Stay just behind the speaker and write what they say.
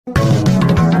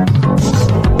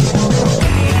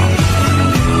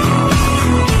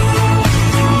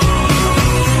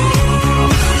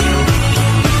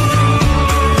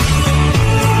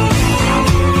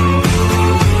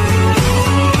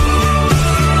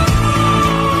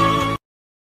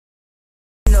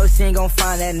ain't gon'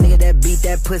 find that nigga that beat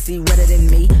that pussy redder than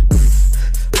me.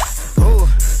 Ooh,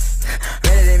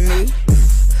 redder than me.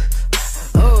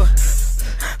 Ooh,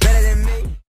 redder than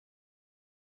me.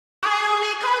 I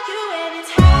only call you when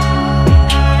it's hard,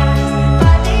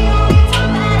 but the only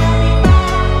time that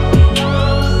everybody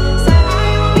knows. So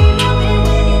I only love it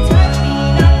when you touch me,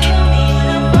 not feel me when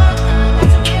I'm fucked up.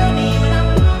 That's a real me when I'm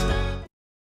fucked up.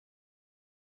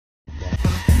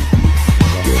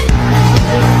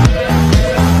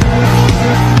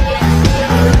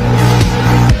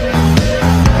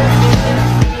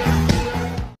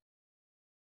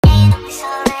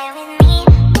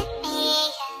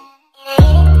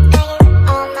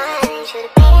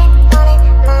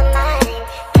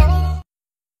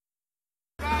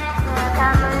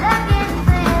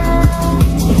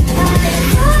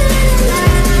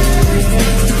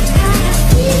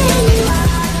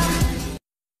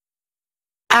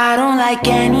 I don't like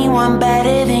anyone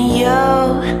better than you.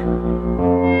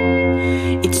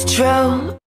 It's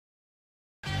true.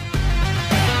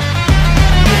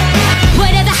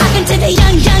 Whatever happened to the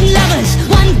young lovers?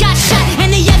 One got shot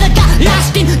and the other got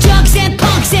lost in drugs and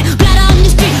punks and blood on the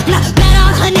street, blood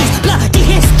on her knees, bloody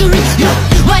history.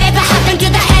 Whatever happened to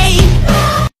the hate?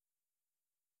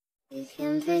 You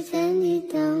can pretend you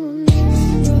don't miss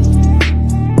me.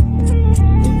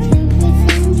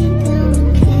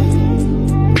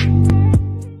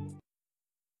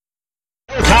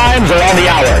 Times are on the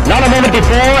hour, not a moment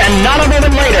before and not a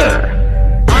moment later.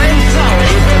 I'm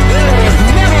sorry, but there was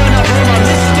never enough room on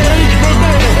this stage for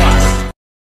both of us.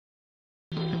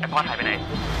 ไอ้พอดหายไปไหน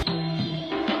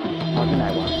พอดไปไหน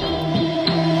วะ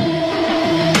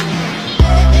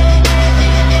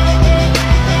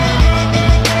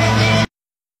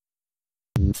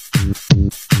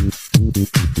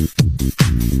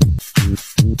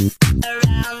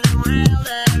Around the world,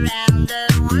 around the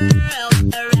world,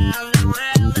 around the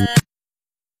world.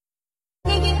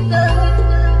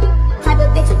 Type of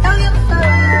bitch without your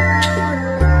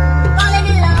falling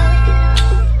in love.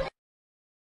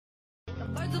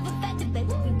 Birds of a feather,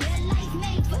 baby, we build life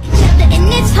made for each other, and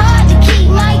it's hard to keep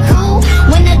my cool.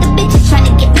 One of the bitches trying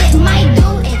to get with my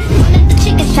dude, and one of the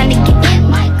chickens trying to get in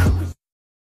my cool.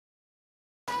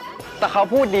 แต่เขา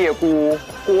พูดดีกับกู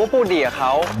ก็พูดดีกับเข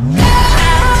า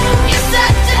You're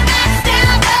such a master,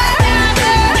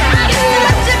 you're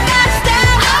such a master,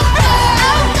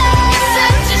 you're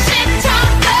such a shit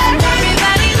talker.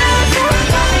 Everybody knows you,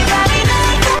 everybody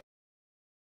knows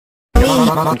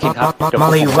you.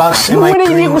 Molly Ross and my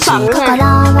green tea. 心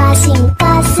は進化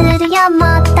するよも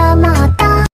っともっと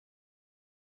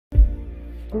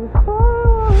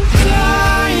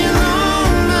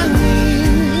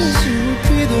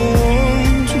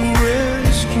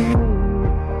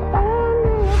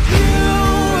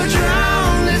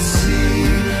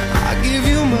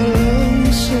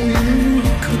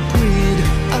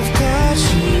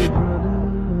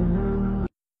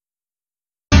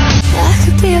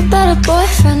Be a better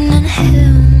boyfriend than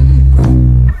him.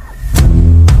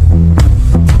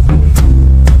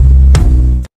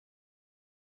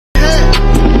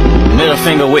 Middle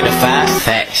finger with the 5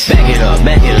 facts. Back it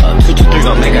up, 2 to 3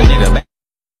 gon' make a nigga back.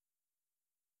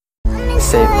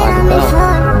 Saved by the bell.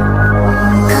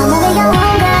 Come over your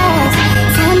words,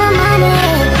 tell my money,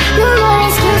 no more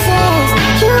excuses.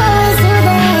 You always do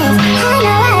this. I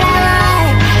know what I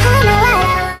like, I know what I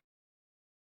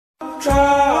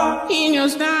like. In your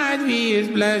style, he is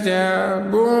pleasure,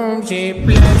 boom, she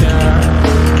pleasure.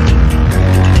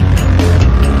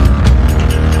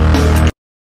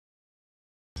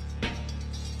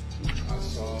 I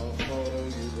saw a photo,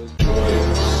 you look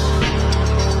gorgeous.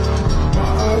 My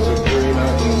eyes are green, I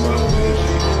do my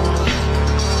vision.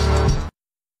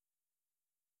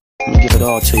 I'ma give it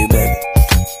all to you, baby.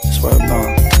 Swear upon.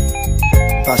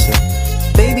 Listen.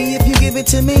 Baby, if you give it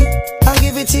to me, I'll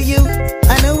give it to you.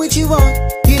 I know what you want,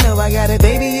 you know I got it.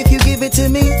 Baby, if you give it to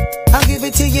me, I'll give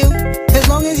it to you. As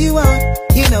long as you want,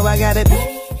 you know I got it.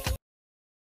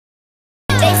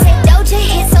 They said Doja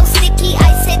is so sticky, I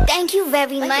said thank you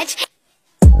very much.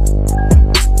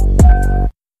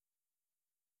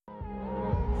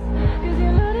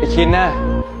 Cái Chin á.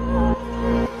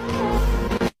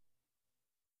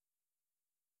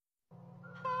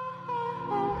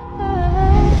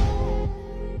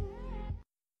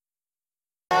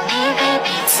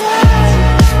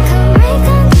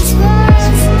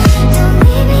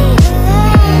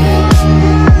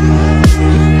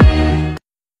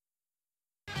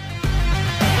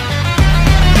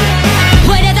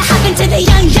 Whatever happened to the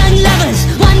young lovers?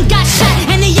 One got shot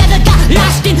and the other got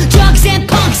lost in drugs and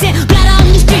punks and blood on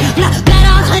the street, blood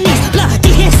on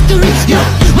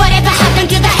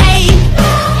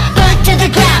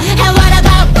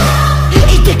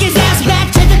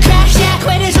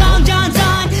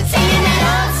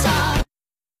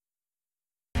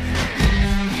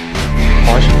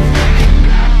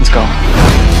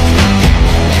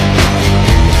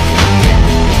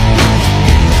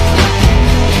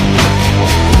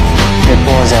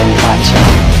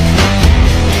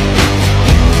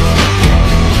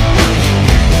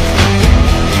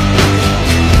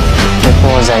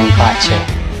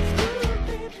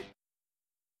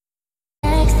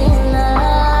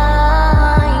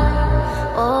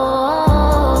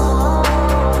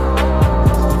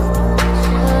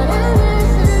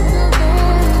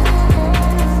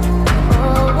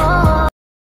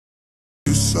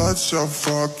Such a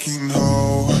fucking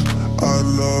hoe. I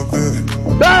love it.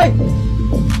 เฮ้ย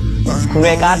คุณเว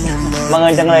กัสบังเอิ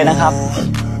ญจังเลยนะครับ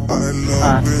I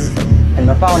love it. เห็น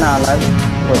มาเฝ้านานแล้ว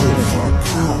ข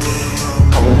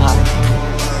อบคุณครับ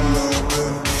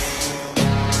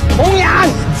ปุ้งยาง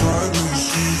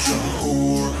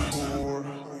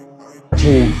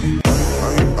ที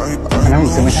อันนั้นผม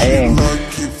ซื้อมาใช้เองไ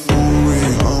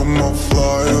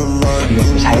ม่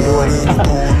ใช้ด้วย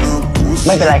ไ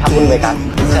ม่เป็นไรครับคุณเวกัส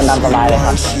เชิญตามสบายเลยค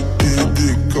รับ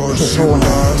สู้ๆน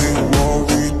ะ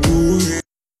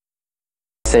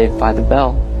Saved by the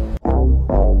bell.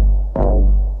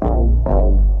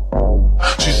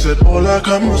 She said, hola,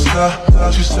 como está?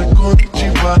 She said,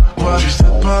 konnichiwa. She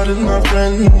said, pardon my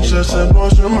friend. She said,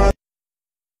 bonjour, my...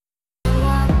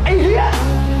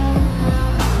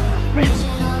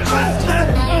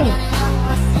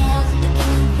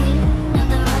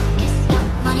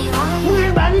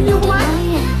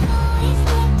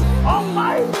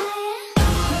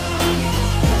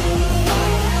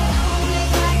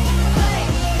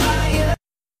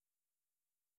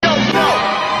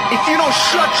 If you don't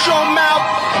shut your mouth,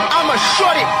 I'ma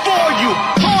shut it for you,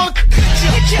 punk.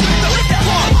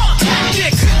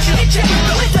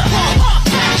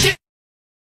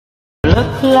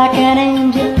 Look like an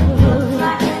angel,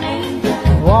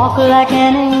 walk like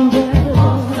an angel,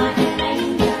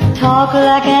 talk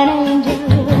like an angel,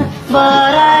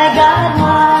 but I got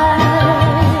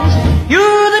mine.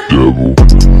 You're the devil.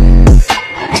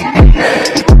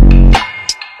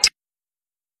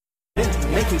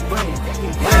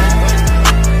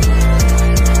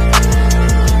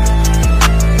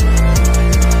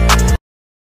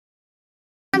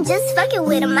 I'm just fucking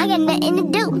with him, I got nothing to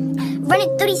do.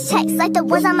 Running through these checks like the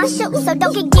ones on my shoes, so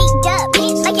don't get geeked up,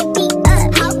 bitch, like it beat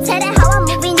up. How tear that